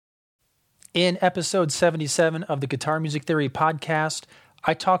In episode 77 of the Guitar Music Theory podcast,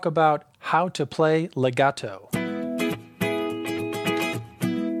 I talk about how to play legato.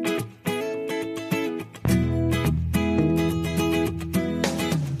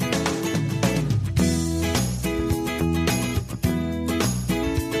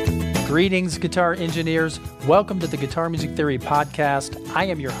 Greetings, guitar engineers. Welcome to the Guitar Music Theory podcast. I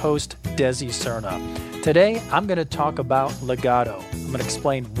am your host, Desi Cerna. Today, I'm going to talk about legato. I'm going to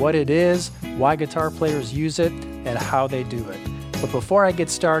explain what it is, why guitar players use it, and how they do it. But before I get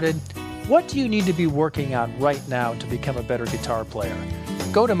started, what do you need to be working on right now to become a better guitar player?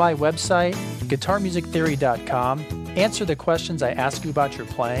 Go to my website, guitarmusictheory.com, answer the questions I ask you about your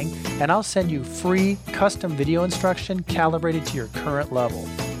playing, and I'll send you free custom video instruction calibrated to your current level.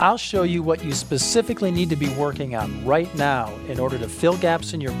 I'll show you what you specifically need to be working on right now in order to fill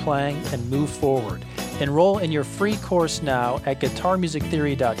gaps in your playing and move forward. Enroll in your free course now at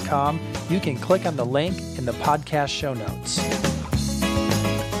guitarmusictheory.com. You can click on the link in the podcast show notes.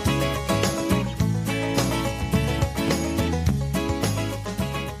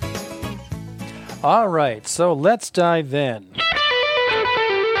 All right, so let's dive in.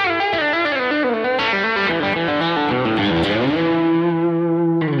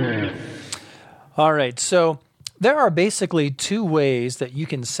 All right, so there are basically two ways that you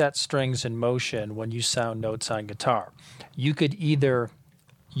can set strings in motion when you sound notes on guitar. You could either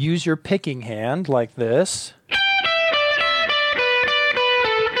use your picking hand like this,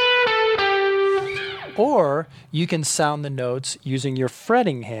 or you can sound the notes using your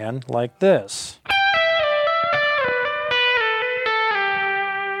fretting hand like this.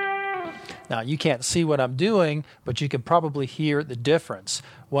 Now, you can't see what I'm doing, but you can probably hear the difference.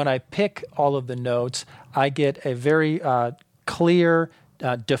 When I pick all of the notes, I get a very clear,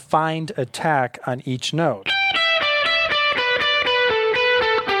 defined attack on each note.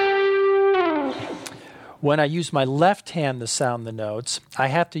 When I use my left hand to sound the notes, I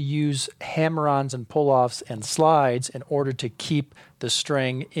have to use hammer-ons and pull-offs and slides in order to keep the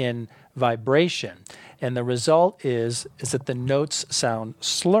string in vibration. And the result is that the notes sound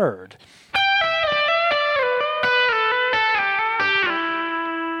slurred.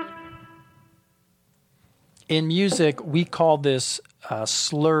 In music, we call this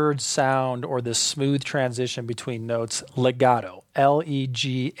slurred sound or this smooth transition between notes legato,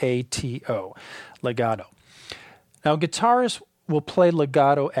 L-E-G-A-T-O, legato. Now, guitarists will play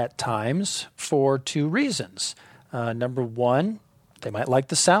legato at times for two reasons. Number one, they might like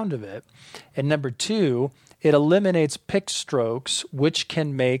the sound of it. And number two, it eliminates pick strokes, which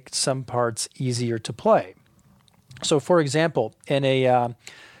can make some parts easier to play. So, for example, in a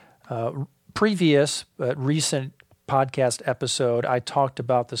previous recent podcast episode, I talked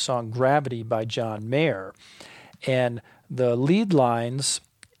about the song Gravity by John Mayer. And the lead lines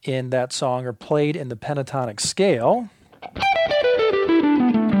in that song are played in the pentatonic scale,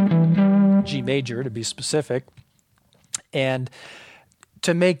 G major to be specific. And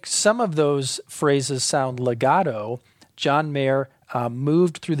to make some of those phrases sound legato, John Mayer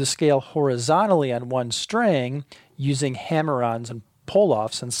moved through the scale horizontally on one string using hammer-ons and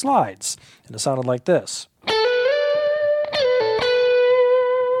pull-offs and slides. And it sounded like this.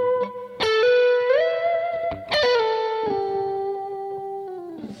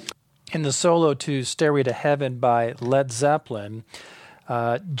 In the solo to Stairway to Heaven by Led Zeppelin,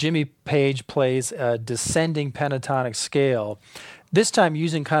 Jimmy Page plays a descending pentatonic scale, this time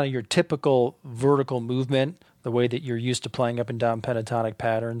using kind of your typical vertical movement, the way that you're used to playing up and down pentatonic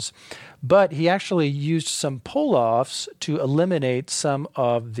patterns. But he actually used some pull-offs to eliminate some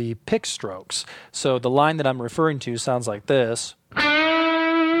of the pick strokes. So the line that I'm referring to sounds like this.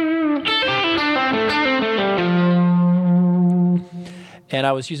 And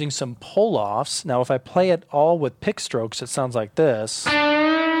I was using some pull-offs. Now, if I play it all with pick strokes, it sounds like this.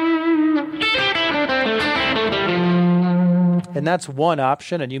 And that's one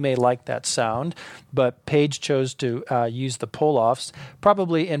option, and you may like that sound, but Page chose to use the pull-offs,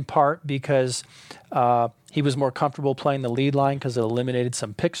 probably in part because he was more comfortable playing the lead line because it eliminated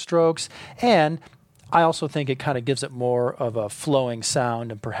some pick strokes, and I also think it kind of gives it more of a flowing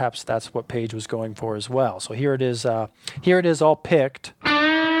sound, and perhaps that's what Page was going for as well. So here it is all picked.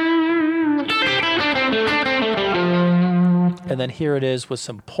 And then here it is with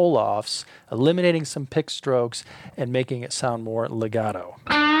some pull-offs, eliminating some pick strokes and making it sound more legato.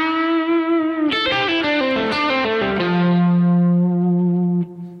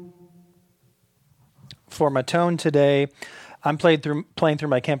 For my tone today, I'm playing through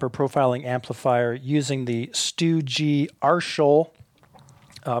my Kemper profiling amplifier using the Stu G. Arshel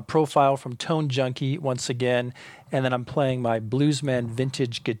profile from Tone Junkie once again, and then I'm playing my Bluesman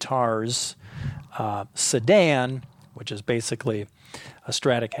Vintage Guitars sedan, which is basically a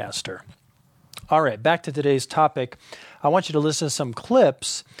Stratocaster. All right, back to today's topic. I want you to listen to some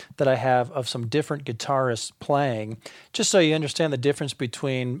clips that I have of some different guitarists playing, just so you understand the difference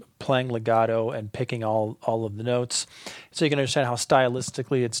between playing legato and picking all of the notes, so you can understand how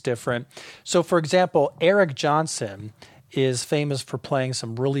stylistically it's different. So, for example, Eric Johnson is famous for playing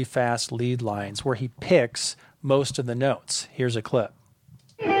some really fast lead lines where he picks most of the notes. Here's a clip.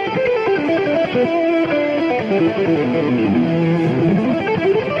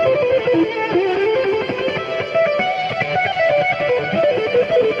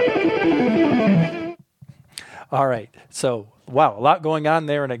 All right, so wow, a lot going on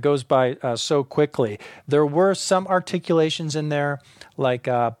there, and it goes by so quickly. There were some articulations in there, like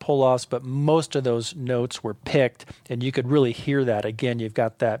pull-offs, but most of those notes were picked, and you could really hear that. Again, you've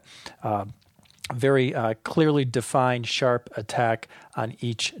got that very clearly defined sharp attack on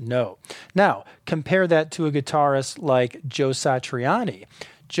each note. Now, compare that to a guitarist like Joe Satriani.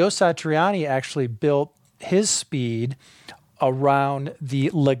 Joe Satriani actually built his speed around the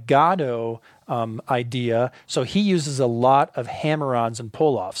legato idea, so he uses a lot of hammer-ons and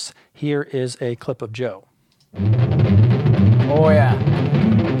pull-offs. Here is a clip of Joe. Oh yeah.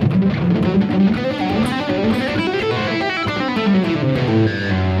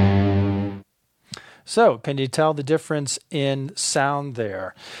 So, can you tell the difference in sound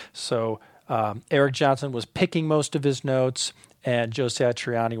there? So, Eric Johnson was picking most of his notes, and Joe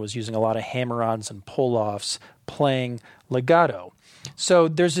Satriani was using a lot of hammer-ons and pull-offs, playing legato. So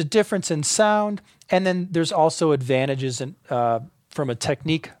there's a difference in sound, and then there's also advantages from a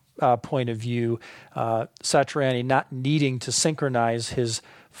technique point of view. Satriani not needing to synchronize his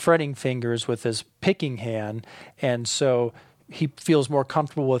fretting fingers with his picking hand, and so he feels more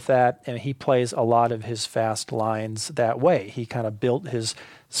comfortable with that, and he plays a lot of his fast lines that way. He kind of built his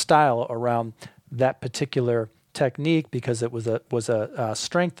style around that particular technique because it was a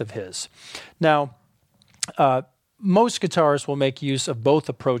strength of his. Now, most guitarists will make use of both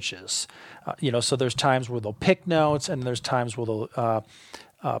approaches. So there's times where they'll pick notes, and there's times where they'll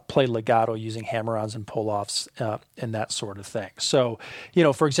play legato using hammer-ons and pull-offs and that sort of thing. So,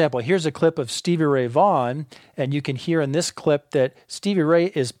 for example, here's a clip of Stevie Ray Vaughan, and you can hear in this clip that Stevie Ray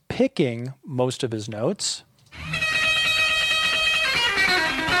is picking most of his notes.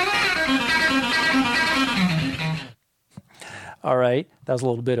 All right, that was a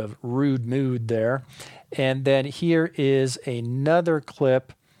little bit of rude mood there. And then here is another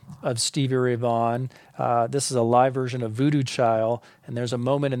clip of Stevie Ray Vaughan. This is a live version of Voodoo Child, and there's a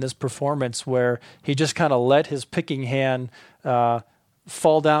moment in this performance where he just kind of let his picking hand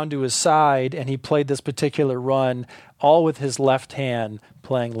fall down to his side, and he played this particular run all with his left hand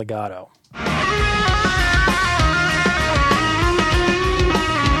playing legato.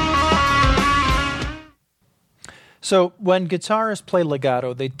 So when guitarists play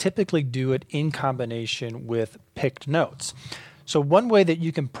legato, they typically do it in combination with picked notes. So one way that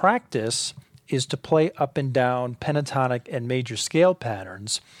you can practice is to play up and down pentatonic and major scale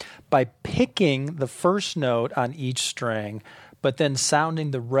patterns by picking the first note on each string, but then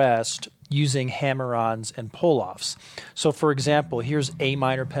sounding the rest using hammer-ons and pull-offs. So for example, here's A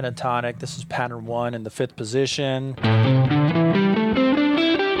minor pentatonic. This is pattern 1 in the 5th position.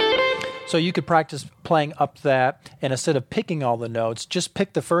 So you could practice playing up that, and instead of picking all the notes, just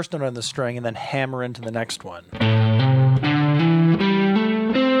pick the first note on the string and then hammer into the next one.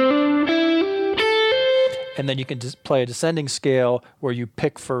 And then you can just play a descending scale where you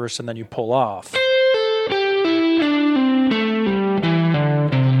pick first and then you pull off.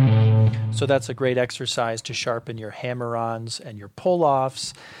 So that's a great exercise to sharpen your hammer-ons and your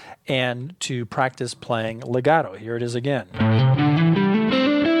pull-offs and to practice playing legato. Here it is again.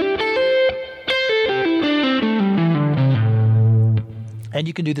 And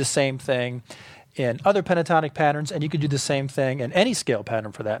you can do the same thing in other pentatonic patterns, and you can do the same thing in any scale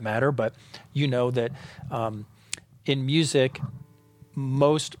pattern for that matter, but you know that in music,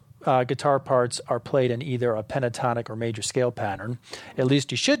 most guitar parts are played in either a pentatonic or major scale pattern. At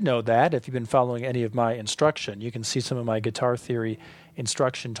least you should know that if you've been following any of my instruction. You can see some of my guitar theory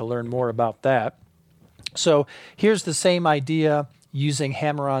instruction to learn more about that. So here's the same idea using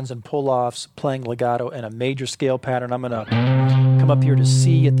hammer-ons and pull-offs, playing legato in a major scale pattern. I'm going to come up here to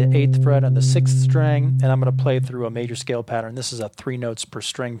C at the 8th fret on the 6th string, and I'm going to play through a major scale pattern. This is a 3 notes per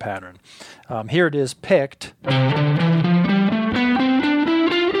string pattern. Here it is picked. I'll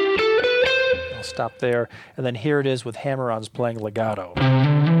stop there. And then here it is with hammer-ons playing legato.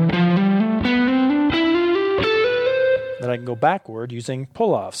 Then I can go backward using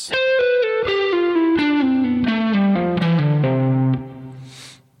pull-offs.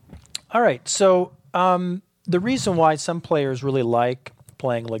 All right. So the reason why some players really like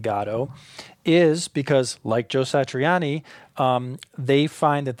playing legato is because, like Joe Satriani, they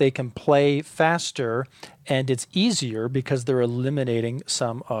find that they can play faster and it's easier because they're eliminating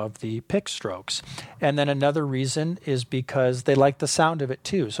some of the pick strokes. And then another reason is because they like the sound of it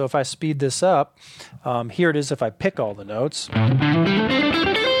too. So if I speed this up, here it is if I pick all the notes.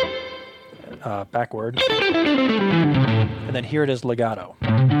 Backward. And then here it is legato.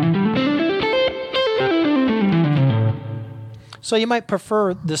 So you might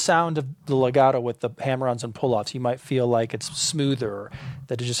prefer the sound of the legato with the hammer-ons and pull-offs. You might feel like it's smoother,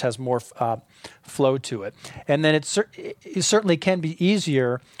 that it just has more flow to it. And then it certainly can be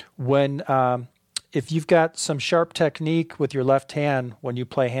easier when, if you've got some sharp technique with your left hand when you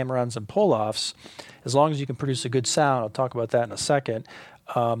play hammer-ons and pull-offs, as long as you can produce a good sound, I'll talk about that in a second,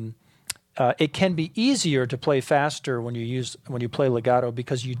 it can be easier to play faster when you play legato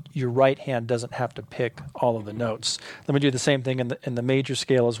because your right hand doesn't have to pick all of the notes. Let me do the same thing in the major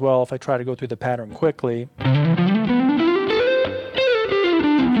scale as well. If I try to go through the pattern quickly,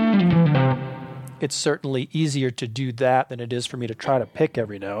 it's certainly easier to do that than it is for me to try to pick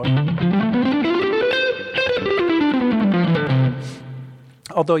every note.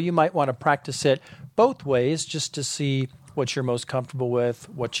 Although you might want to practice it both ways just to see what you're most comfortable with,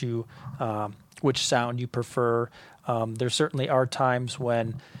 which sound you prefer. There certainly are times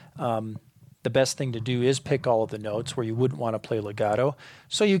when the best thing to do is pick all of the notes where you wouldn't want to play legato.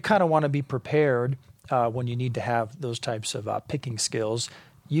 So you kind of want to be prepared when you need to have those types of picking skills.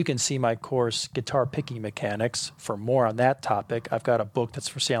 You can see my course, Guitar Picking Mechanics, for more on that topic. I've got a book that's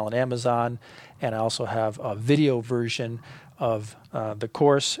for sale on Amazon, and I also have a video version of the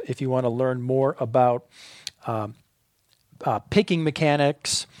course if you want to learn more about picking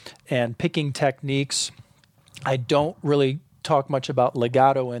mechanics and picking techniques. I don't really talk much about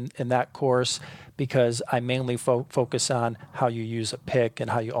legato in that course because I mainly focus on how you use a pick and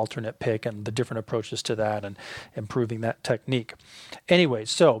how you alternate pick and the different approaches to that and improving that technique. Anyway,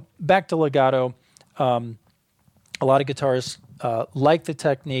 so back to legato. A lot of guitarists like the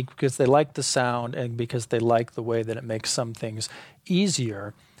technique because they like the sound and because they like the way that it makes some things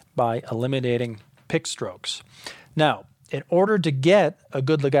easier by eliminating pick strokes. Now, in order to get a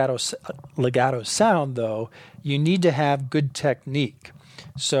good legato sound, though, you need to have good technique.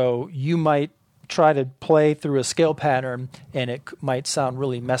 So you might try to play through a scale pattern, and it might sound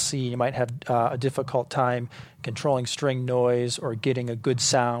really messy. You might have a difficult time controlling string noise or getting a good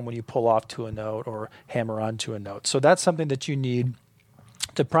sound when you pull off to a note or hammer on to a note. So that's something that you need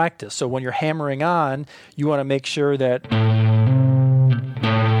to practice. So when you're hammering on, you want to make sure that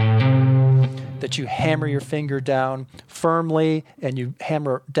you hammer your finger down firmly and you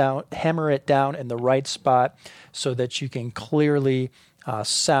hammer it down in the right spot so that you can clearly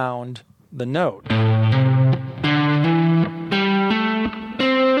sound the note. And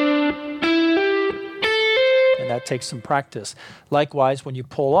that takes some practice. Likewise, when you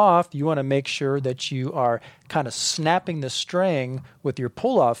pull off, you want to make sure that you are kind of snapping the string with your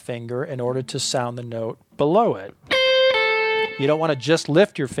pull-off finger in order to sound the note below it. You don't want to just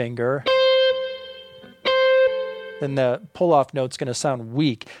lift your finger, then the pull-off note's going to sound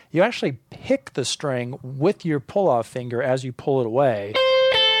weak. You actually pick the string with your pull-off finger as you pull it away.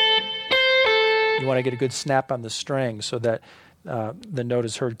 You want to get a good snap on the string so that the note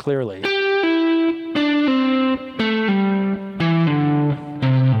is heard clearly.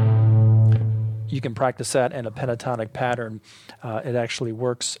 You can practice that in a pentatonic pattern. It actually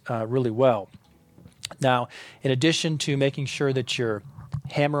works really well. Now, in addition to making sure that your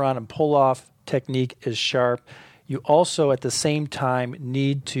hammer-on and pull-off technique is sharp, you also at the same time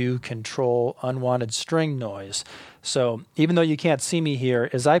need to control unwanted string noise. So even though you can't see me here,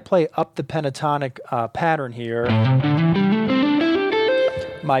 as I play up the pentatonic pattern here,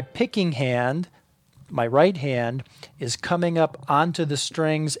 my picking hand, my right hand, is coming up onto the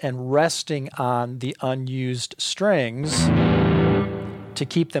strings and resting on the unused strings to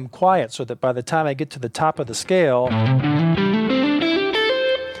keep them quiet so that by the time I get to the top of the scale,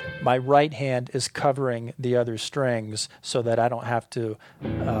 my right hand is covering the other strings so that I don't have to, so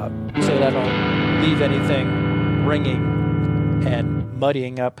that I don't leave anything ringing and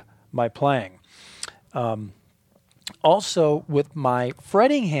muddying up my playing. Also, with my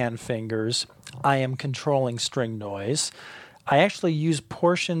fretting hand fingers, I am controlling string noise. I actually use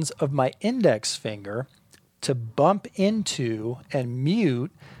portions of my index finger to bump into and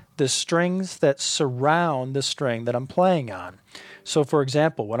mute the strings that surround the string that I'm playing on. So for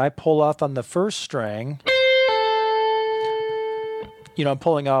example, when I pull off on the first string, I'm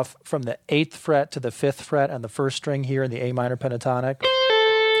pulling off from the 8th fret to the 5th fret on the first string here in the A minor pentatonic.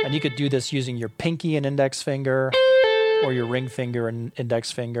 And you could do this using your pinky and index finger or your ring finger and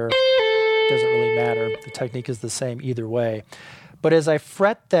index finger. It doesn't really matter. The technique is the same either way. But as I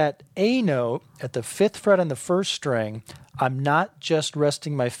fret that A note at the 5th fret on the 1st string, I'm not just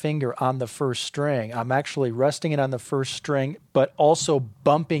resting my finger on the 1st string. I'm actually resting it on the 1st string, but also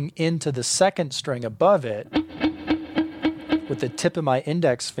bumping into the 2nd string above it with the tip of my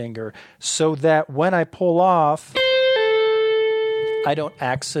index finger, so that when I pull off, I don't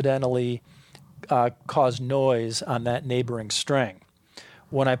accidentally cause noise on that neighboring string.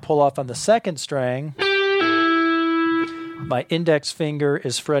 When I pull off on the 2nd string, my index finger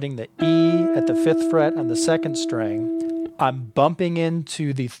is fretting the E at the 5th fret on the 2nd string. I'm bumping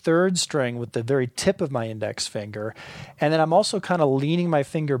into the 3rd string with the very tip of my index finger. And then I'm also kind of leaning my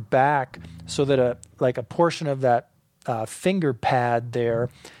finger back so that a portion of that finger pad there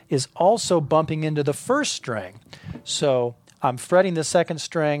is also bumping into the 1st string. So I'm fretting the 2nd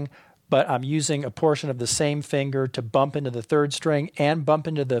string, but I'm using a portion of the same finger to bump into the 3rd string and bump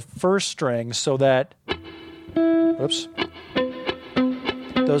into the 1st string so that, oops,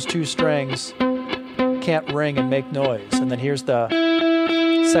 those two strings can't ring and make noise. And then here's the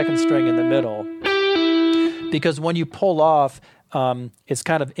 2nd string in the middle. Because when you pull off, it's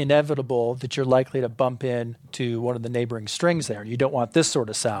kind of inevitable that you're likely to bump into one of the neighboring strings there. You don't want this sort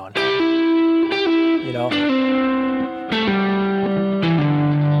of sound. You know?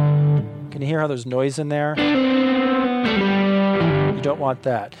 Can you hear how there's noise in there? You don't want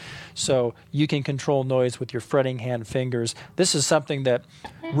that. So you can control noise with your fretting hand fingers. This is something that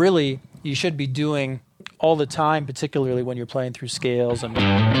really you should be doing all the time, particularly when you're playing through scales and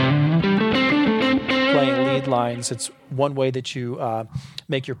playing lead lines. It's one way that you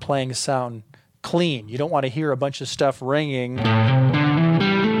make your playing sound clean. You don't want to hear a bunch of stuff ringing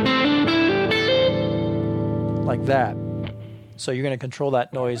like that. So you're going to control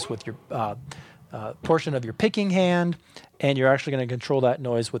that noise with your portion of your picking hand, and you're actually going to control that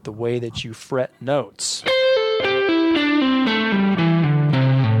noise with the way that you fret notes.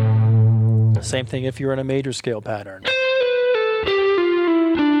 Same thing if you're in a major scale pattern.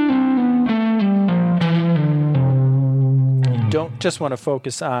 You don't just want to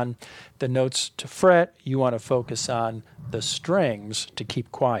focus on the notes to fret, you want to focus on the strings to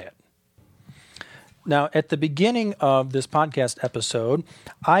keep quiet. Now, at the beginning of this podcast episode,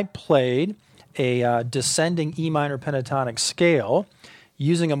 I played a descending E minor pentatonic scale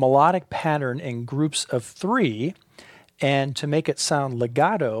using a melodic pattern in groups of 3, and to make it sound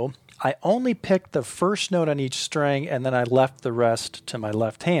legato, I only picked the first note on each string and then I left the rest to my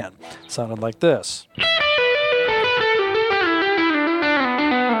left hand. It sounded like this.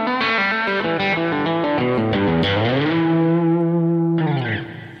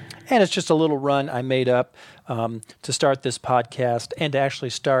 And it's just a little run I made up to start this podcast and to actually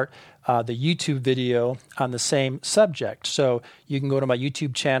start the YouTube video on the same subject. So you can go to my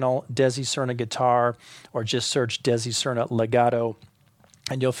YouTube channel, Desi Cerna Guitar, or just search Desi Cerna Legato,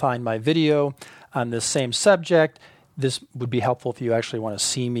 and you'll find my video on this same subject. This would be helpful if you actually want to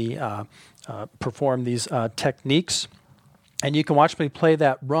see me perform these techniques. And you can watch me play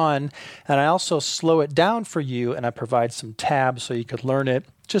that run, and I also slow it down for you, and I provide some tabs so you could learn it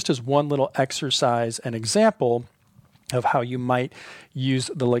just as one little exercise and example of how you might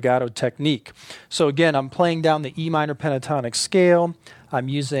use the legato technique. So again, I'm playing down the E minor pentatonic scale. I'm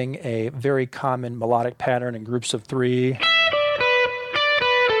using a very common melodic pattern in groups of 3.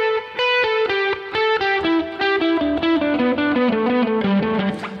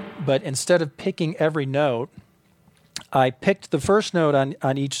 But instead of picking every note, I picked the first note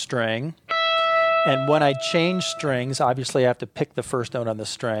on each string, and when I change strings, obviously I have to pick the first note on the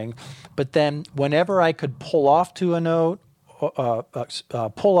string, but then whenever I could pull off to a note,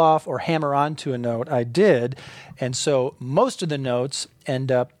 pull off or hammer onto a note, I did, and so most of the notes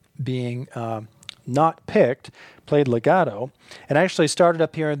end up being not picked, played legato, and I actually started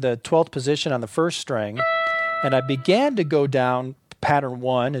up here in the 12th position on the first string, and I began to go down pattern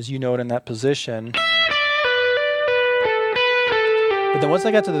 1, as you note in that position. But then once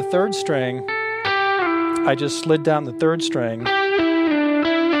I got to the 3rd string, I just slid down the 3rd string.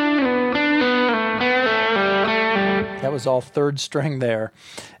 That was all 3rd string there.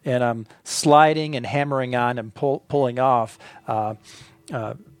 And I'm sliding and hammering on and pulling off.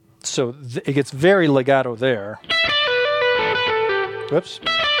 So it gets very legato there. Whoops.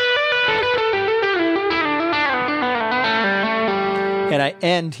 And I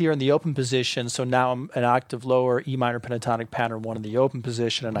end here in the open position, so now I'm an octave lower, E minor pentatonic pattern 1 in the open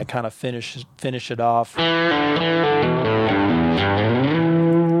position, and I kind of finish it off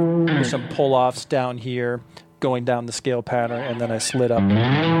with some pull-offs down here, going down the scale pattern, and then I slid up,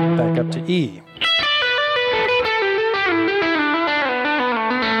 back up to E.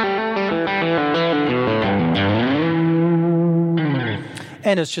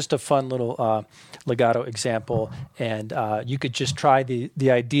 And it's just a fun little legato example, and you could just try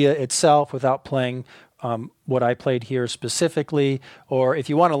the idea itself without playing what I played here specifically, or if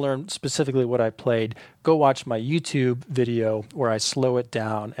you want to learn specifically what I played, go watch my YouTube video where I slow it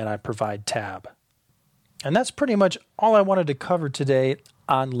down and I provide tab. And that's pretty much all I wanted to cover today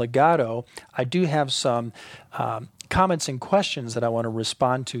on legato. I do have some comments and questions that I want to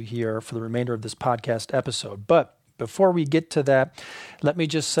respond to here for the remainder of this podcast episode, but before we get to that, let me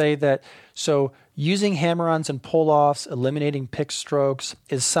just say that using hammer-ons and pull-offs, eliminating pick strokes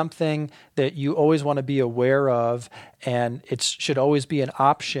is something that you always want to be aware of, and it should always be an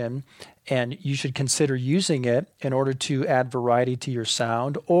option, and you should consider using it in order to add variety to your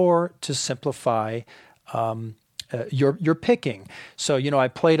sound or to simplify your picking. So, I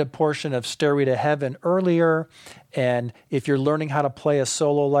played a portion of Stairway to Heaven earlier, and if you're learning how to play a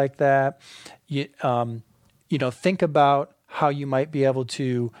solo like that, think about how you might be able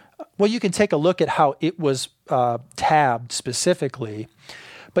to, you can take a look at how it was tabbed specifically.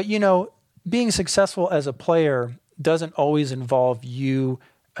 But, being successful as a player doesn't always involve you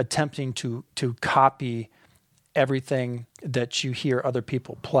attempting to copy everything that you hear other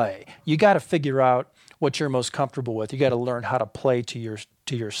people play. You got to figure out what you're most comfortable with. You got to learn how to play to your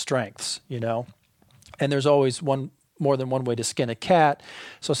strengths, And there's always more than one way to skin a cat.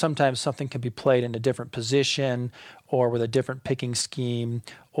 So sometimes something can be played in a different position or with a different picking scheme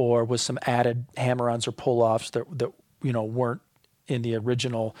or with some added hammer-ons or pull-offs that weren't in the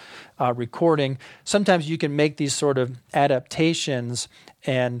original recording. Sometimes you can make these sort of adaptations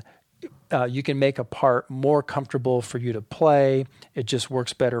and you can make a part more comfortable for you to play. It just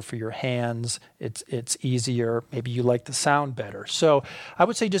works better for your hands. It's easier. Maybe you like the sound better. So I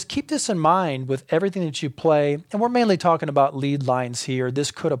would say just keep this in mind with everything that you play. And we're mainly talking about lead lines here.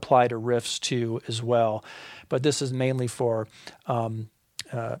 This could apply to riffs too as well. But this is mainly for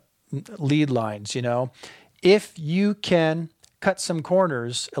lead lines, If you can cut some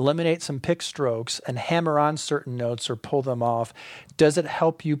corners, eliminate some pick strokes, and hammer on certain notes or pull them off, does it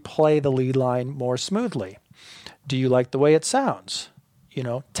help you play the lead line more smoothly? Do you like the way it sounds?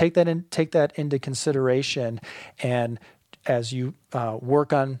 Take that into consideration, and as you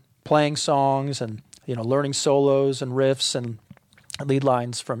work on playing songs and learning solos and riffs and lead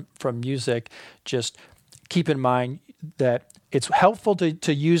lines from music, just keep in mind that it's helpful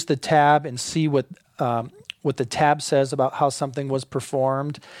to use the tab and see what the tab says about how something was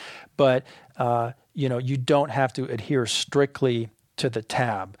performed, but you don't have to adhere strictly to the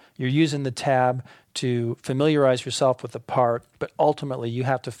tab. You're using the tab to familiarize yourself with the part, but ultimately you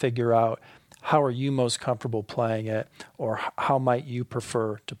have to figure out how are you most comfortable playing it, or how might you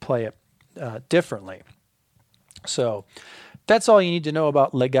prefer to play it differently. So that's all you need to know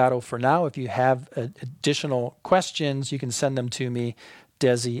about legato for now. If you have additional questions, you can send them to me,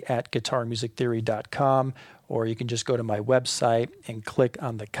 desi@guitarmusictheory.com, or you can just go to my website and click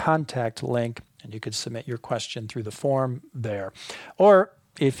on the contact link, and you could submit your question through the form there. Or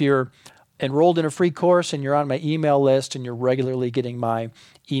if you're enrolled in a free course and you're on my email list and you're regularly getting my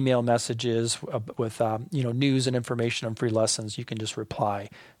email messages with news and information on free lessons, you can just reply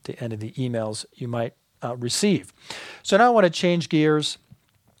to any of the emails you might receive. So now I want to change gears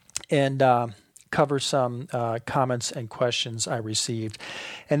and cover some comments and questions I received.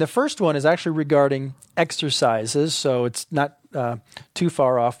 And the first one is actually regarding exercises, so it's not too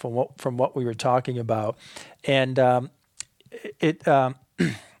far off from what we were talking about. And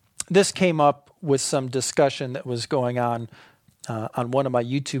this came up with some discussion that was going on one of my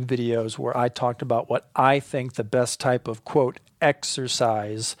YouTube videos where I talked about what I think the best type of, quote,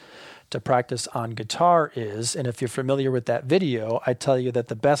 exercise to practice on guitar is. And if you're familiar with that video, I tell you that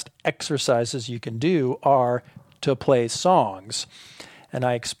the best exercises you can do are to play songs. And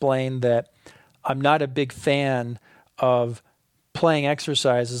I explained that I'm not a big fan of playing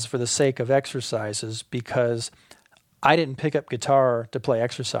exercises for the sake of exercises, because I didn't pick up guitar to play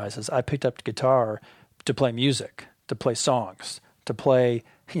exercises. I picked up guitar to play music, to play songs, to play,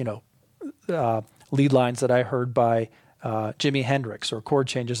 lead lines that I heard by Jimi Hendrix, or chord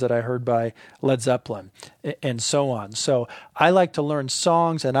changes that I heard by Led Zeppelin, and so on. So I like to learn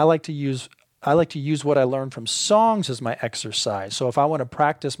songs, and I like to use what I learned from songs as my exercise. So if I want to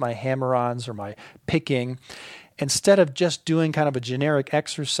practice my hammer-ons or my picking, instead of just doing kind of a generic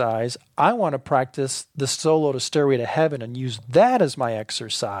exercise, I want to practice the solo to Stairway to Heaven and use that as my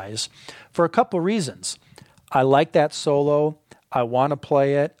exercise for a couple reasons. I like that solo. I want to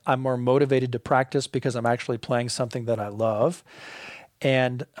play it. I'm more motivated to practice because I'm actually playing something that I love.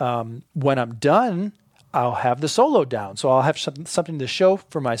 And when I'm done, I'll have the solo down. So I'll have something to show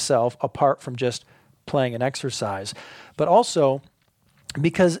for myself apart from just playing an exercise. But also,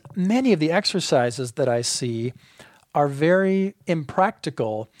 because many of the exercises that I see are very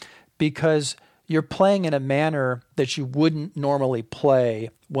impractical because you're playing in a manner that you wouldn't normally play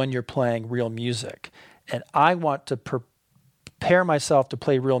when you're playing real music. And I want to prepare myself to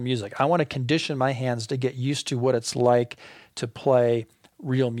play real music. I want to condition my hands to get used to what it's like to play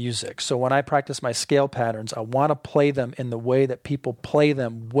real music. So when I practice my scale patterns, I want to play them in the way that people play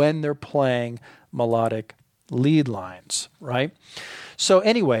them when they're playing melodic lead lines, right? So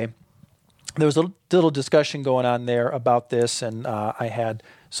anyway, there was a little discussion going on there about this, and I had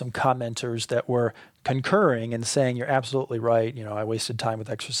some commenters that were concurring and saying, you're absolutely right. You know, I wasted time with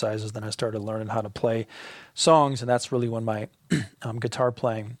exercises, then I started learning how to play songs, and that's really when my guitar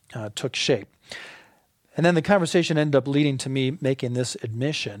playing took shape. And then the conversation ended up leading to me making this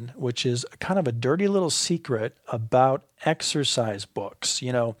admission, which is kind of a dirty little secret about exercise books.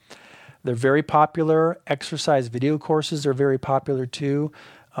 You know, they're very popular. Exercise video courses are very popular too.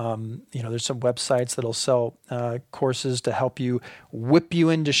 You know, there's some websites that'll sell courses to help you whip you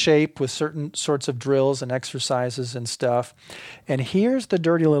into shape with certain sorts of drills and exercises and stuff. And here's the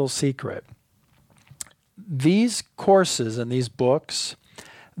dirty little secret. These courses and these books,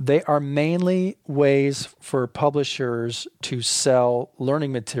 they are mainly ways for publishers to sell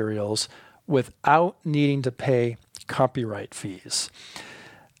learning materials without needing to pay copyright fees.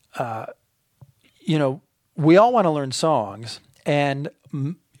 You know, we all want to learn songs, and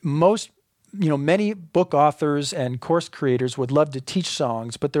many book authors and course creators would love to teach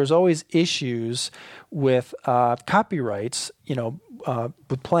songs, but there's always issues with copyrights,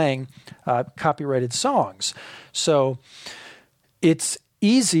 with playing copyrighted songs. So it's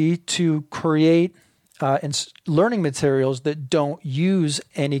easy to create learning materials that don't use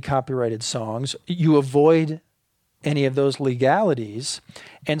any copyrighted songs. You avoid any of those legalities.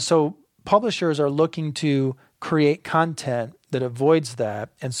 And so publishers are looking to create content that avoids that,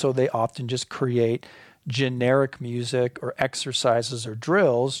 and so they often just create generic music or exercises or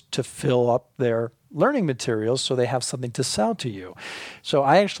drills to fill up their learning materials so they have something to sell to you. So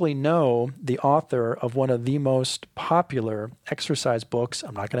I actually know the author of one of the most popular exercise books.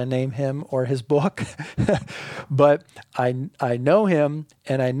 I'm not going to name him or his book, but I know him,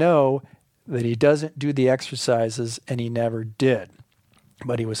 and I know that he doesn't do the exercises, and he never did.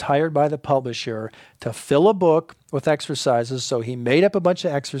 But he was hired by the publisher to fill a book with exercises, so he made up a bunch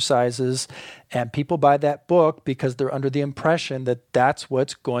of exercises, and people buy that book because they're under the impression that that's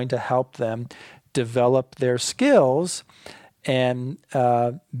what's going to help them develop their skills and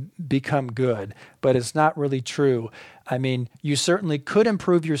become good. But it's not really true. I mean, you certainly could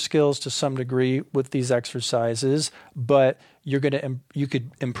improve your skills to some degree with these exercises, but you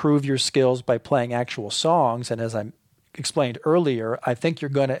could improve your skills by playing actual songs. And as I explained earlier, I think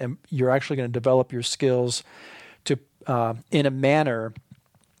you're actually going to develop your skills to in a manner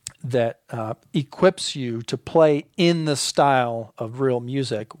that equips you to play in the style of real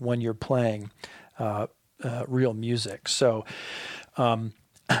music when you're playing real music. So,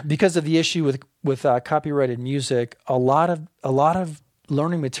 because of the issue with copyrighted music, a lot of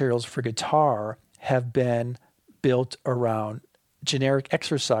learning materials for guitar have been built around generic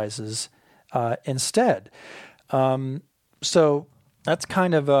exercises instead. So that's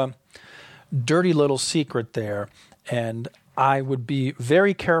kind of a dirty little secret there, and I would be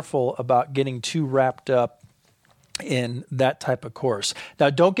very careful about getting too wrapped up in that type of course. Now,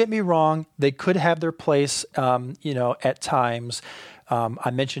 don't get me wrong; they could have their place, at times.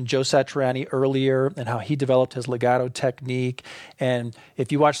 I mentioned Joe Satriani earlier and how he developed his legato technique. And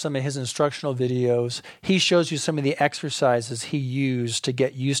if you watch some of his instructional videos, he shows you some of the exercises he used to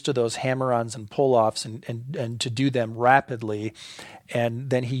get used to those hammer-ons and pull-offs and to do them rapidly. And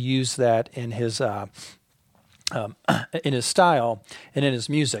then he used that in his style and in his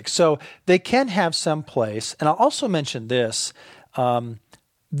music. So they can have some place. And I'll also mention this.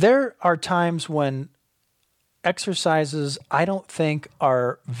 There are times when exercises I don't think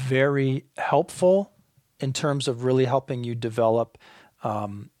are very helpful in terms of really helping you develop, a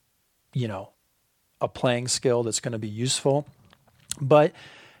playing skill that's going to be useful. But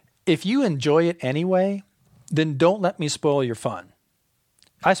if you enjoy it anyway, then don't let me spoil your fun.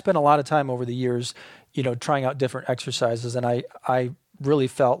 I spent a lot of time over the years, trying out different exercises, and I really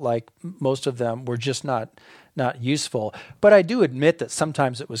felt like most of them were just not useful. But I do admit that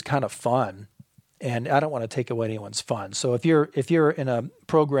sometimes it was kind of fun. And I don't want to take away anyone's fun. So if you're in a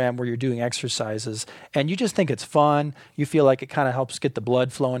program where you're doing exercises and you just think it's fun, you feel like it kind of helps get the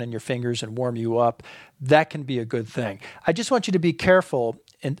blood flowing in your fingers and warm you up, that can be a good thing. I just want you to be careful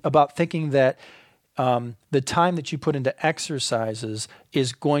about thinking that the time that you put into exercises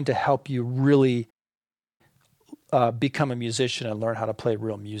is going to help you really become a musician and learn how to play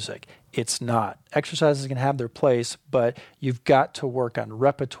real music. It's not. Exercises can have their place, but you've got to work on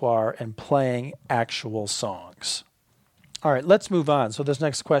repertoire and playing actual songs. All right, let's move on. So this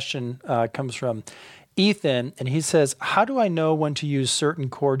next question comes from Ethan, and he says, how do I know when to use certain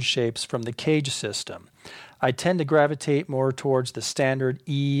chord shapes from the Cage system? I tend to gravitate more towards the standard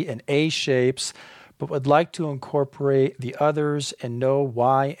E and A shapes, but would like to incorporate the others and know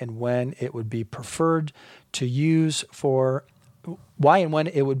why and when it would be preferred to use for why and when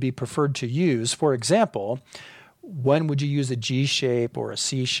it would be preferred to use. For example, when would you use a G shape or a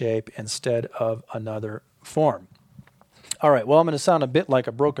C shape instead of another form? All right, well, I'm going to sound a bit like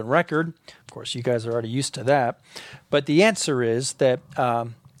a broken record. Of course, you guys are already used to that. But the answer is that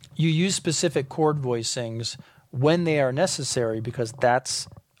you use specific chord voicings when they are necessary because that's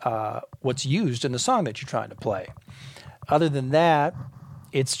what's used in the song that you're trying to play. Other than that,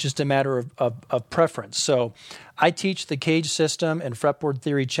 it's just a matter of preference. So I teach the Cage system in Fretboard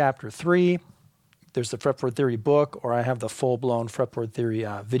Theory Chapter 3. There's the Fretboard Theory book, or I have the full-blown Fretboard Theory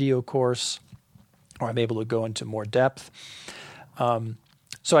video course, or I'm able to go into more depth.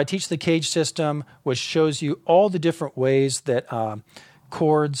 So I teach the Cage system, which shows you all the different ways that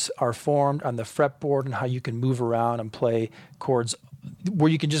chords are formed on the fretboard and how you can move around and play chords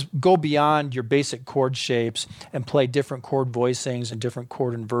where you can just go beyond your basic chord shapes and play different chord voicings and different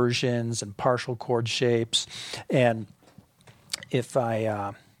chord inversions and partial chord shapes. And if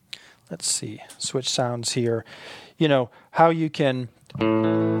I, let's see, switch sounds here, you know, how you can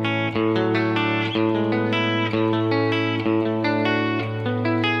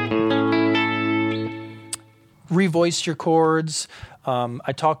revoice your chords.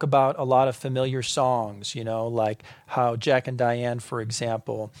 I talk about a lot of familiar songs, you know, like how Jack and Diane, for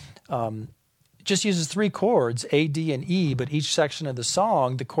example, just uses 3 chords, A, D, and E, but each section of the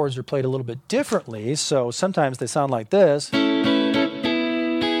song, the chords are played a little bit differently. So sometimes they sound like this.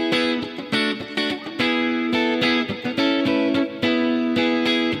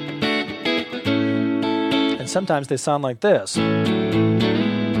 And sometimes they sound like this.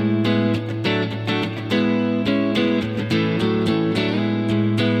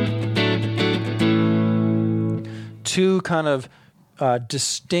 Two kind of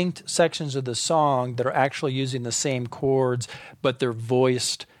distinct sections of the song that are actually using the same chords, but they're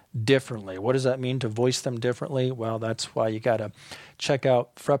voiced differently. What does that mean to voice them differently? Well, that's why you got to check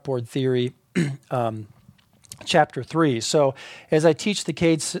out Fretboard Theory Chapter 3. So as I teach the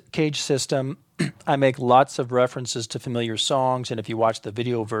Cage system, I make lots of references to familiar songs, and if you watch the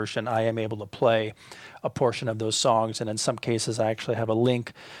video version, I am able to play a portion of those songs, and in some cases I actually have a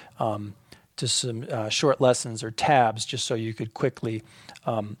link to some short lessons or tabs just so you could quickly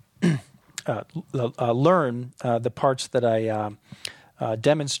learn the parts that I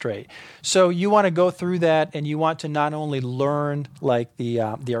demonstrate. So you want to go through that, and you want to not only learn like the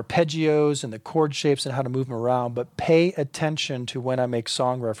arpeggios and the chord shapes and how to move them around, but pay attention to when I make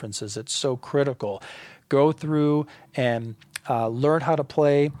song references. It's so critical. Go through and learn how to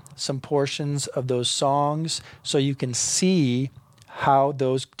play some portions of those songs so you can see how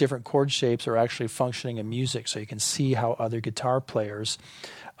those different chord shapes are actually functioning in music, so you can see how other guitar players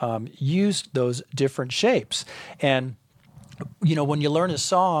use those different shapes. And you know, when you learn a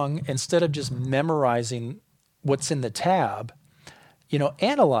song, instead of just memorizing what's in the tab, you know,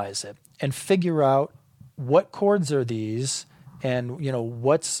 analyze it and figure out what chords are these, and you know,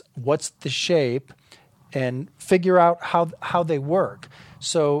 what's the shape, and figure out how they work.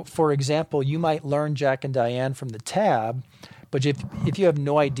 So, for example, you might learn Jack and Diane from the tab, but if you have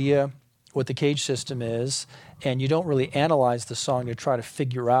no idea what the Cage system is, and you don't really analyze the song to try to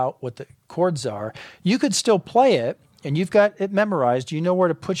figure out what the chords are, you could still play it, and you've got it memorized. You know where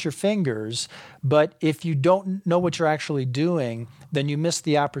to put your fingers, but if you don't know what you're actually doing, then you miss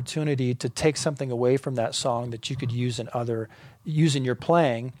the opportunity to take something away from that song that you could use in your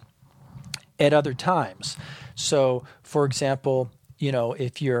playing at other times. So, for example, you know,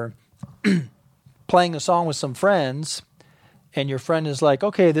 if you're playing a song with some friends, and your friend is like,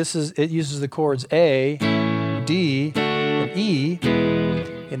 okay, it uses the chords A, D, and E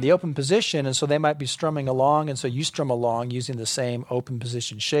in the open position, and so they might be strumming along, and so you strum along using the same open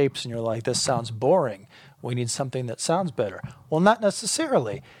position shapes, and you're like, this sounds boring. We need something that sounds better. Well, not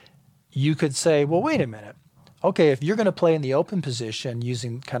necessarily. You could say, well, wait a minute. okay, if you're going to play in the open position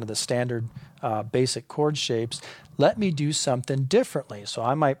using kind of the standard basic chord shapes, let me do something differently. So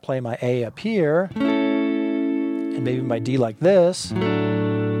I might play my A up here, and maybe my D like this,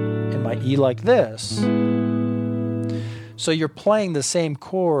 and my E like this. So you're playing the same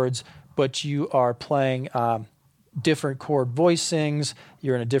chords, but you are playing different chord voicings.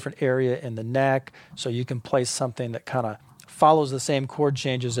 You're in a different area in the neck, so you can play something that kind of follows the same chord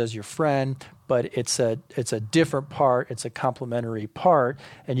changes as your friend, but it's a different part. It's a complementary part,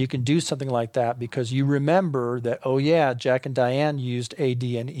 and you can do something like that because you remember that, oh yeah, Jack and Diane used A,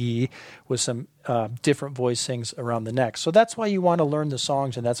 D, and E with some different voicings around the neck. So that's why you want to learn the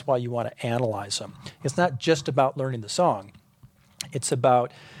songs, and that's why you want to analyze them. It's not just about learning the song. It's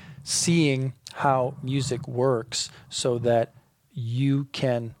about seeing how music works so that you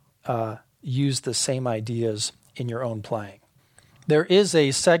can use the same ideas in your own playing. There is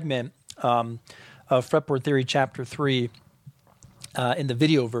a segment of Fretboard Theory Chapter 3 in the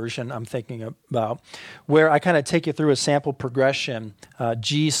video version I'm thinking about, where I kind of take you through a sample progression,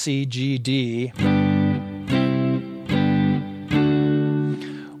 G, C, G, D,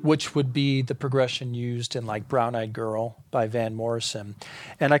 which would be the progression used in like Brown Eyed Girl by Van Morrison.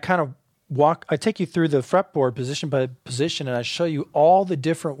 And I kind of I take you through the fretboard position by position, and I show you all the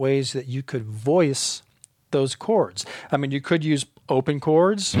different ways that you could voice those chords. I mean, you could use open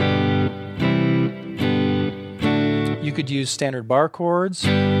chords. You could use standard bar chords. You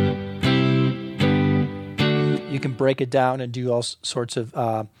can break it down and do all sorts of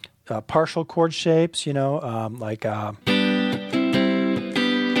partial chord shapes, like...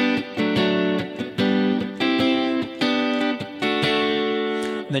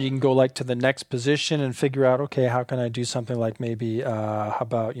 And then you can go like to the next position and figure out, okay, how can I do something like maybe, how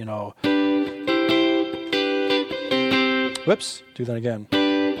about, whoops, do that again.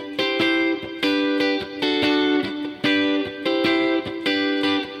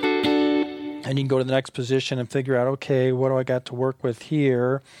 And you can go to the next position and figure out, okay, what do I got to work with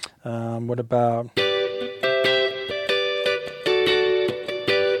here? What about...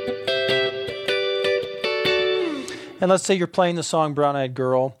 And let's say you're playing the song Brown Eyed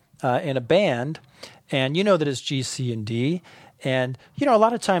Girl in a band, and you know that it's G, C, and D. And, a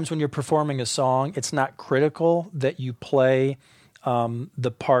lot of times when you're performing a song, it's not critical that you play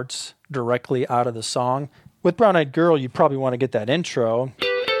the parts directly out of the song. With Brown Eyed Girl, you probably want to get that intro,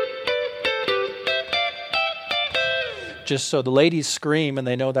 just so the ladies scream and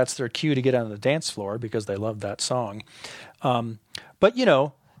they know that's their cue to get on the dance floor because they love that song. But,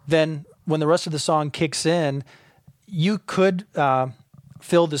 then when the rest of the song kicks in, you could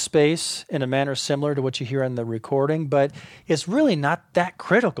fill the space in a manner similar to what you hear on the recording, but it's really not that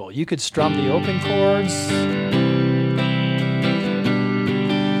critical. You could strum the open chords,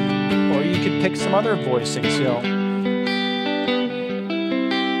 or you could pick some other voicings,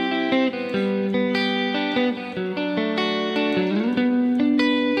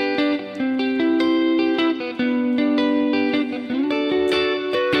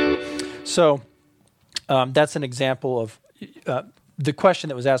 So that's an example of the question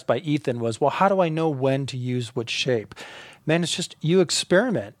that was asked by Ethan was, well, how do I know when to use which shape? Man, it's just you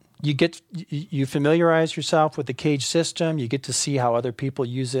experiment. You familiarize yourself with the Cage system. You get to see how other people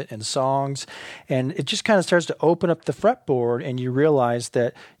use it in songs. And it just kind of starts to open up the fretboard, and you realize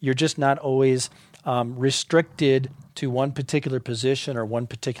that you're just not always restricted to one particular position or one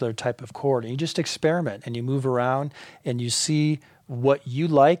particular type of chord. And you just experiment, and you move around, and you see what you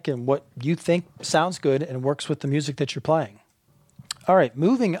like and what you think sounds good and works with the music that you're playing. All right,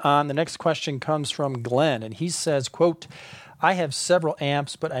 moving on. The next question comes from Glenn, and he says, quote, I have several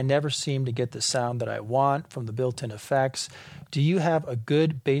amps, but I never seem to get the sound that I want from the built-in effects. Do you have a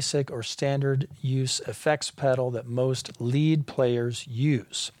good basic or standard use effects pedal that most lead players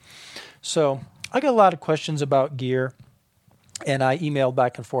use? So I got a lot of questions about gear, and I emailed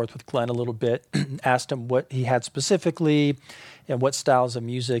back and forth with Glenn a little bit, asked him what he had specifically and what styles of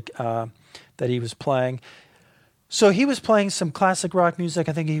music that he was playing. So he was playing some classic rock music.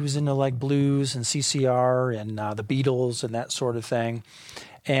 I think he was into like blues and CCR and the Beatles and that sort of thing.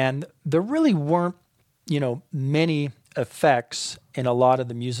 And there really weren't, many effects in a lot of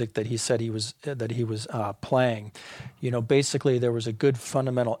the music that he said he was playing. Basically there was a good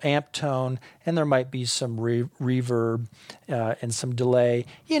fundamental amp tone, and there might be some reverb and some delay.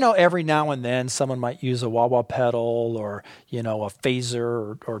 Every now and then someone might use a wah-wah pedal or a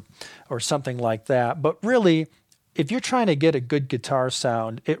phaser or something like that. But really, if you're trying to get a good guitar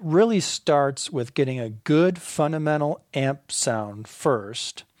sound, it really starts with getting a good fundamental amp sound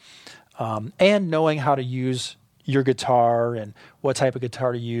first, and knowing how to use your guitar and what type of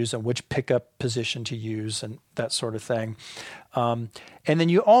guitar to use and which pickup position to use and that sort of thing. And then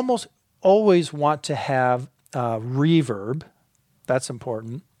you almost always want to have reverb. That's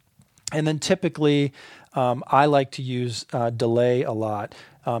important. And then typically, I like to use delay a lot,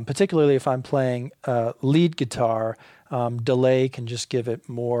 particularly if I'm playing lead guitar. Delay can just give it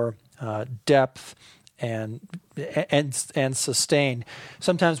more depth and sustain.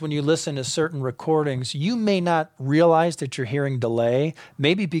 Sometimes when you listen to certain recordings, you may not realize that you're hearing delay,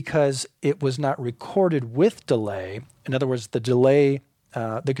 maybe because it was not recorded with delay. In other words, the delay,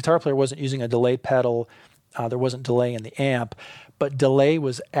 the guitar player wasn't using a delay pedal. There wasn't delay in the amp, but delay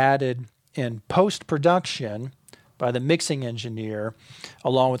was added in post-production by the mixing engineer,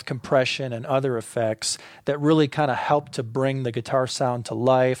 along with compression and other effects that really kind of helped to bring the guitar sound to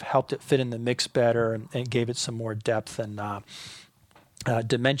life, helped it fit in the mix better, and gave it some more depth and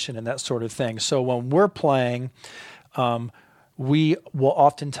dimension and that sort of thing. So when we're playing, we will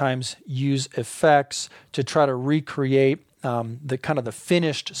oftentimes use effects to try to recreate the kind of the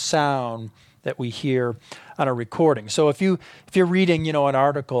finished sound that we hear on a recording. So if you're reading, an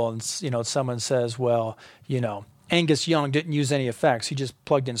article and someone says, well, Angus Young didn't use any effects. He just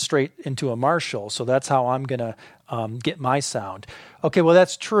plugged in straight into a Marshall. So that's how I'm going to get my sound. Okay, well,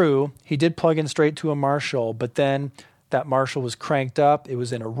 that's true. He did plug in straight to a Marshall, but then that Marshall was cranked up. It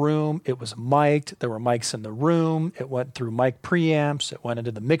was in a room. It was mic'd. There were mics in the room. It went through mic preamps. It went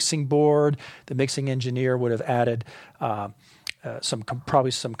into the mixing board. The mixing engineer would have added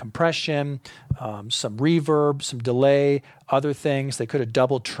probably some compression, some reverb, some delay, other things. They could have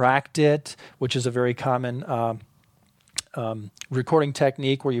double tracked it, which is a very common recording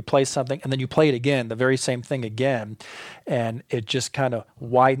technique where you play something and then you play it again, the very same thing again, and it just kind of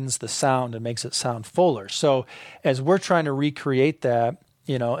widens the sound and makes it sound fuller. So as we're trying to recreate that,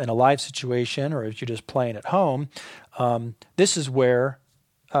 in a live situation, or if you're just playing at home, this is where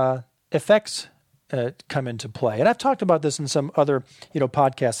effects come into play. And I've talked about this in some other,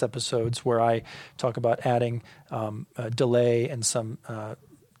 podcast episodes where I talk about adding delay and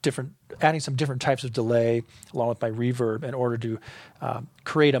adding some different types of delay along with my reverb in order to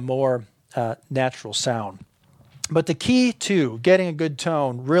create a more natural sound. But the key to getting a good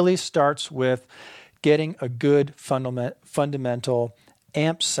tone really starts with getting a good fundamental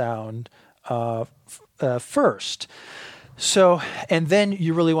amp sound first. So, and then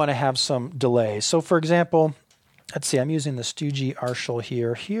you really want to have some delay. So, for example, let's see, I'm using the Studio Arshall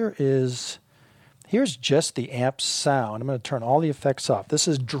here. Here's just the amp sound. I'm going to turn all the effects off. This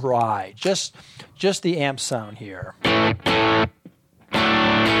is dry, just the amp sound here.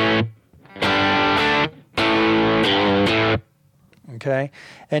 Okay,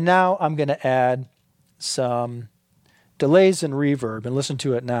 and now I'm going to add some delays and reverb, and listen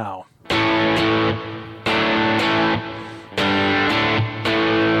to it now.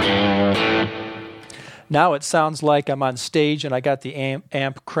 Now it sounds like I'm on stage and I got the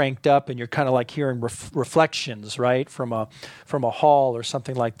amp cranked up, and you're kind of like hearing reflections, right, from a hall or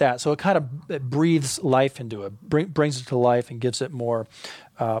something like that. So it breathes life into it, brings it to life, and gives it more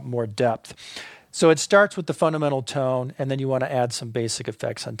depth. So it starts with the fundamental tone, and then you want to add some basic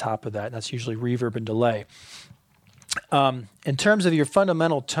effects on top of that, and that's usually reverb and delay. In terms of your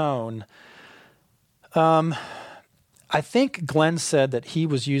fundamental tone, I think Glenn said that he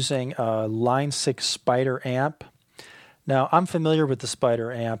was using a Line 6 Spider amp. Now, I'm familiar with the Spider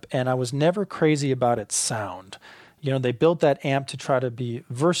amp, and I was never crazy about its sound. They built that amp to try to be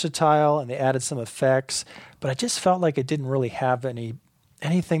versatile, and they added some effects, but I just felt like it didn't really have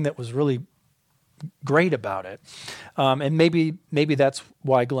anything that was really great about it. And maybe that's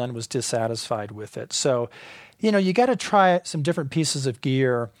why Glenn was dissatisfied with it. So, you got to try some different pieces of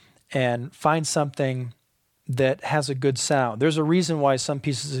gear and find something that has a good sound. There's a reason why some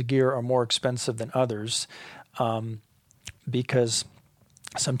pieces of gear are more expensive than others, because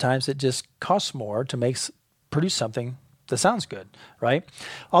sometimes it just costs more to produce something that sounds good, right?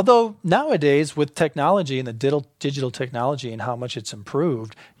 Although nowadays with technology and the digital technology and how much it's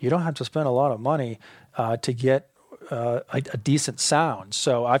improved, you don't have to spend a lot of money to get a decent sound.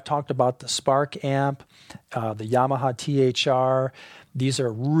 So I've talked about the Spark amp, the Yamaha THR. These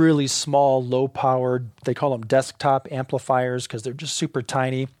are really small, low-powered, they call them desktop amplifiers because they're just super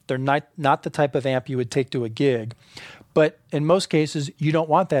tiny. They're not the type of amp you would take to a gig. But in most cases, you don't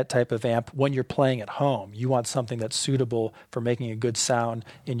want that type of amp when you're playing at home. You want something that's suitable for making a good sound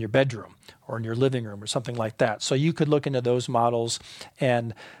in your bedroom or in your living room or something like that. So you could look into those models,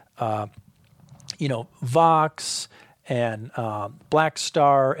 and Vox and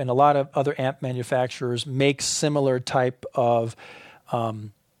Blackstar and a lot of other amp manufacturers make similar type of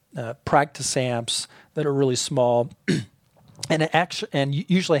practice amps that are really small, and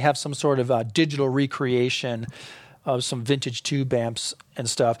usually have some sort of digital recreation of some vintage tube amps and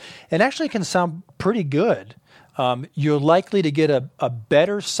stuff, and actually can sound pretty good. You're likely to get a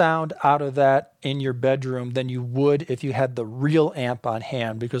better sound out of that in your bedroom than you would if you had the real amp on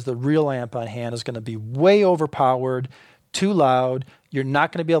hand, because the real amp on hand is going to be way overpowered, too loud. You're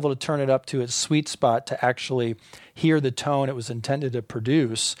not going to be able to turn it up to its sweet spot to actually hear the tone it was intended to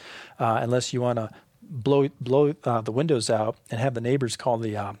produce, unless you want to blow the windows out and have the neighbors call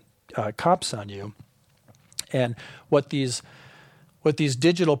the cops on you. And what these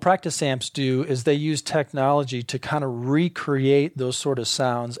digital practice amps do is they use technology to kind of recreate those sort of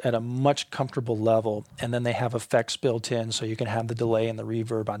sounds at a much comfortable level. And then they have effects built in, so you can have the delay and the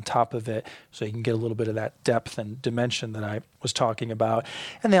reverb on top of it, so you can get a little bit of that depth and dimension that I was talking about.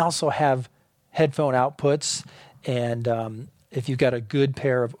 And they also have headphone outputs. And if you've got a good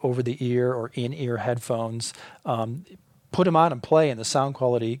pair of over-the-ear or in-ear headphones, put them on and play, and the sound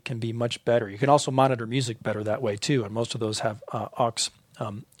quality can be much better. You can also monitor music better that way too, and most of those have aux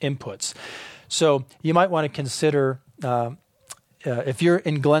inputs. So you might want to consider, if you're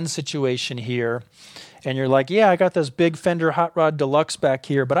in Glenn's situation here, and you're like, yeah, I got this big Fender Hot Rod Deluxe back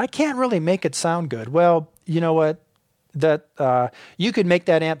here, but I can't really make it sound good. Well, you know what? That you could make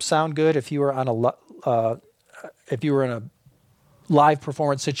that amp sound good if you were on if you were in a live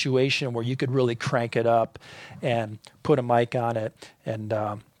performance situation where you could really crank it up and put a mic on it, and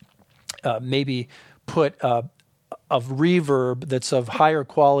maybe put a reverb that's of higher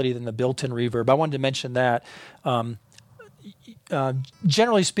quality than the built-in reverb. I wanted to mention that.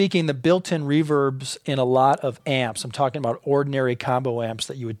 Generally speaking, the built-in reverbs in a lot of amps, I'm talking about ordinary combo amps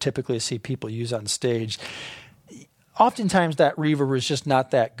that you would typically see people use on stage, oftentimes that reverb is just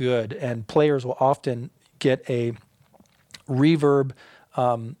not that good, and players will often get a reverb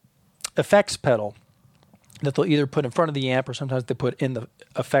effects pedal that they'll either put in front of the amp, or sometimes they put in the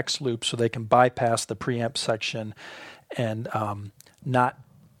effects loop so they can bypass the preamp section and not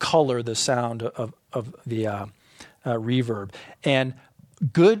color the sound of the reverb. And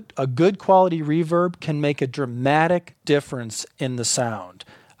a good quality reverb can make a dramatic difference in the sound.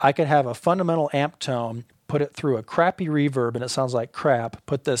 I could have a fundamental amp tone, put it through a crappy reverb and it sounds like crap,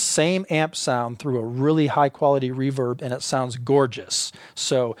 put the same amp sound through a really high quality reverb and it sounds gorgeous.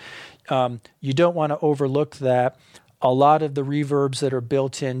 So you don't want to overlook that. A lot of the reverbs that are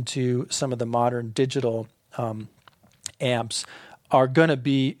built into some of the modern digital amps are going to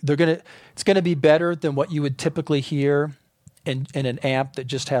be, it's going to be better than what you would typically hear in an amp that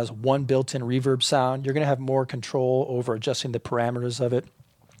just has one built-in reverb sound. You're going to have more control over adjusting the parameters of it.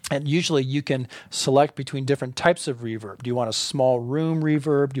 And usually you can select between different types of reverb. Do you want a small room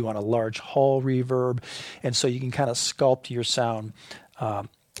reverb? Do you want a large hall reverb? And so you can kind of sculpt your sound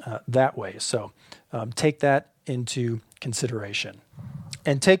that way. So take that into consideration.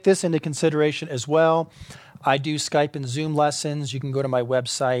 And take this into consideration as well. I do Skype and Zoom lessons. You can go to my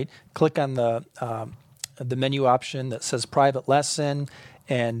website, click on the menu option that says private lesson,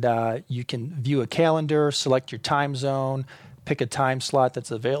 and you can view a calendar, select your time zone, pick a time slot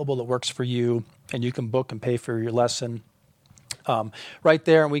that's available that works for you, and you can book and pay for your lesson right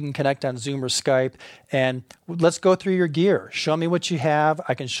there, and we can connect on Zoom or Skype. And let's go through your gear. Show me what you have.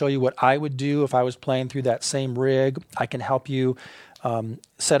 I can show you what I would do if I was playing through that same rig. I can help you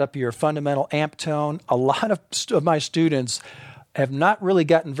set up your fundamental amp tone. A lot of my students have not really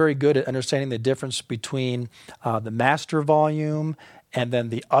gotten very good at understanding the difference between the master volume and then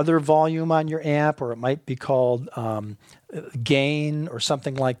the other volume on your amp, or it might be called gain or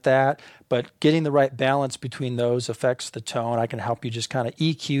something like that. But getting the right balance between those affects the tone. I can help you just kind of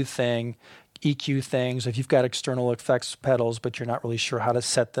EQ things. If you've got external effects pedals, but you're not really sure how to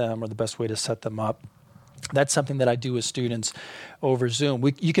set them or the best way to set them up, that's something that I do with students over Zoom.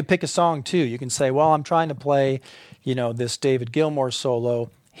 You can pick a song too. You can say, well, I'm trying to play, this David Gilmour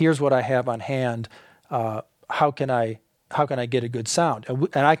solo. Here's what I have on hand. How can I get a good sound?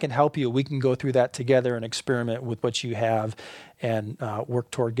 And I can help you. We can go through that together and experiment with what you have and work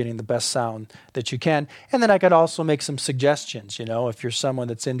toward getting the best sound that you can. And then I could also make some suggestions. If you're someone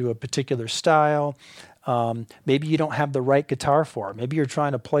that's into a particular style, maybe you don't have the right guitar for it. Maybe you're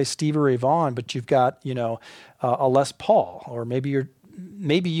trying to play Stevie Ray Vaughan, but you've got, a Les Paul, or maybe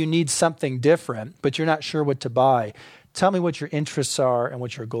you need something different, but you're not sure what to buy. Tell me what your interests are and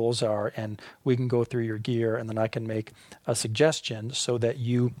what your goals are, and we can go through your gear, and then I can make a suggestion so that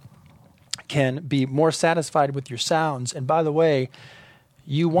you can be more satisfied with your sounds. And by the way,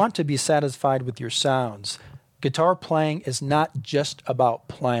 you want to be satisfied with your sounds. Guitar playing is not just about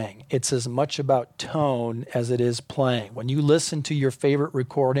playing. It's as much about tone as it is playing. When you listen to your favorite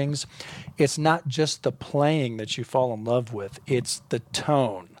recordings, it's not just the playing that you fall in love with, it's the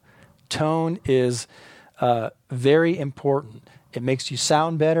tone. Tone is very important. It makes you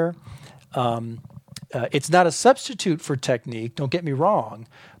sound better. It's not a substitute for technique, don't get me wrong,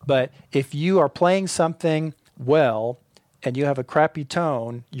 but if you are playing something well and you have a crappy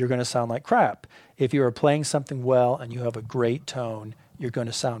tone, you're going to sound like crap. If you are playing something well and you have a great tone, you're going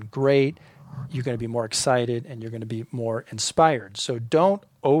to sound great, you're going to be more excited, and you're going to be more inspired. So don't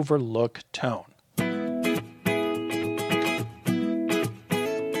overlook tone.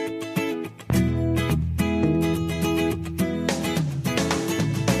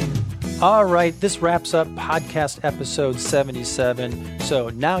 All right, this wraps up podcast episode 77. So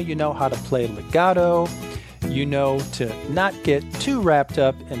now you know how to play legato. You know to not get too wrapped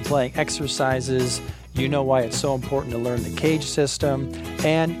up in playing exercises. You know why it's so important to learn the cage system.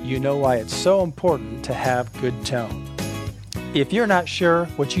 And you know why it's so important to have good tone. If you're not sure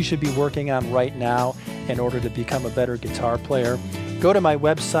what you should be working on right now in order to become a better guitar player, go to my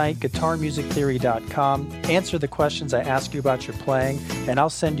website, guitarmusictheory.com, answer the questions I ask you about your playing, and I'll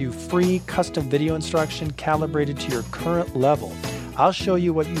send you free custom video instruction calibrated to your current level. I'll show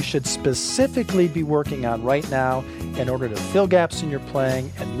you what you should specifically be working on right now in order to fill gaps in your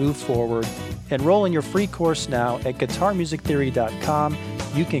playing and move forward. Enroll in your free course now at guitarmusictheory.com.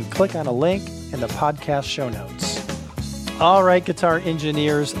 You can click on a link in the podcast show notes. All right, guitar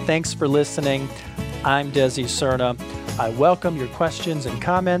engineers, thanks for listening. I'm Desi Cerna. I welcome your questions and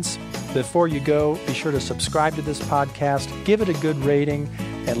comments. Before you go, be sure to subscribe to this podcast, give it a good rating,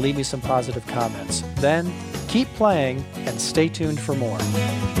 and leave me some positive comments. Then, keep playing and stay tuned for more.